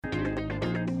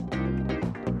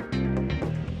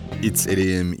It's 8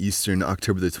 a.m. Eastern,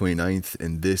 October the 29th,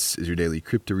 and this is your daily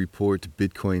crypto report.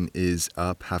 Bitcoin is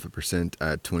up 0.5%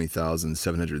 at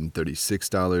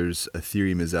 $20,736.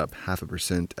 Ethereum is up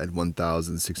 0.5% at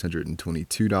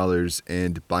 $1,622,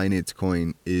 and Binance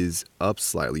Coin is up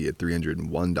slightly at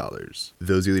 $301.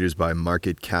 Those are leaders by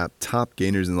market cap. Top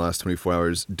gainers in the last 24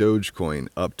 hours, Dogecoin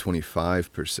up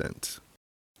 25%.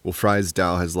 Well, Fry's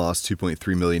DAO has lost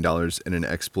 $2.3 million in an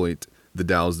exploit. The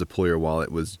DAO's deployer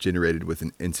wallet was generated with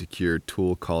an insecure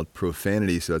tool called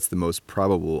Profanity, so that's the most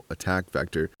probable attack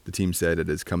vector. The team said it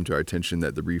has come to our attention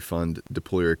that the refund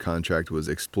deployer contract was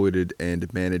exploited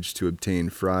and managed to obtain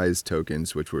Fry's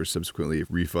tokens, which were subsequently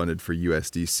refunded for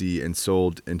USDC and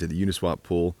sold into the Uniswap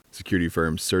pool. Security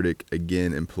firm Certic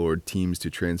again implored teams to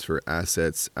transfer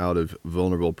assets out of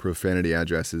vulnerable Profanity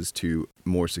addresses to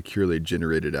more securely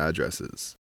generated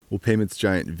addresses. Well, payments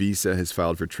giant Visa has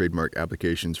filed for trademark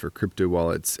applications for crypto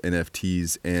wallets,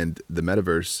 NFTs, and the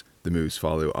metaverse. The moves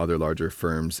follow other larger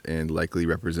firms and likely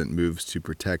represent moves to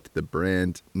protect the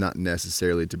brand, not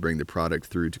necessarily to bring the product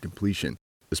through to completion.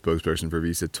 The spokesperson for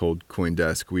Visa told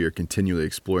CoinDesk, "We are continually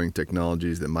exploring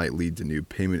technologies that might lead to new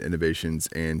payment innovations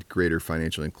and greater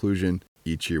financial inclusion.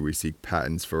 Each year we seek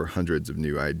patents for hundreds of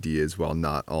new ideas. While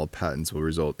not all patents will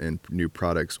result in new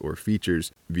products or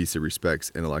features, Visa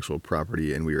respects intellectual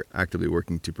property and we are actively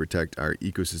working to protect our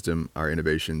ecosystem, our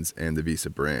innovations, and the Visa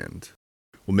brand."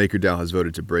 Well, MakerDAO has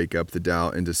voted to break up the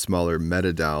DAO into smaller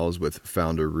meta-DAOs, with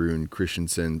founder Rune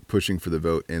Christensen pushing for the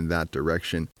vote in that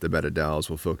direction. The meta-DAOs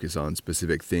will focus on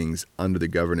specific things under the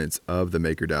governance of the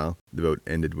MakerDAO. The vote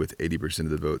ended with 80%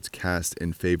 of the votes cast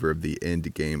in favor of the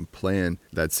end-game plan.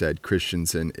 That said,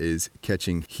 Christensen is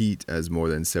catching heat as more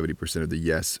than 70% of the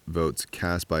yes votes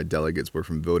cast by delegates were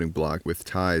from voting bloc with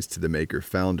ties to the Maker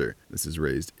founder. This has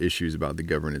raised issues about the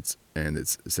governance and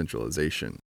its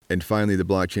centralization. And finally, the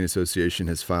Blockchain Association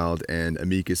has filed an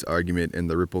amicus argument in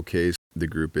the Ripple case. The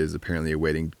group is apparently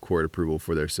awaiting court approval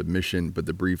for their submission, but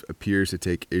the brief appears to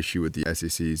take issue with the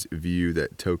SEC's view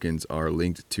that tokens are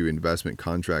linked to investment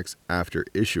contracts after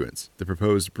issuance. The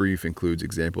proposed brief includes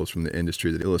examples from the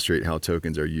industry that illustrate how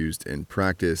tokens are used in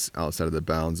practice outside of the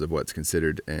bounds of what's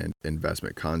considered an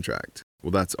investment contract.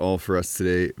 Well, that's all for us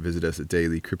today. Visit us at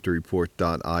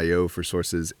dailycryptoreport.io for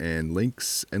sources and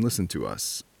links, and listen to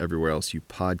us everywhere else you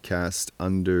podcast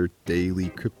under Daily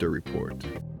Crypto Report.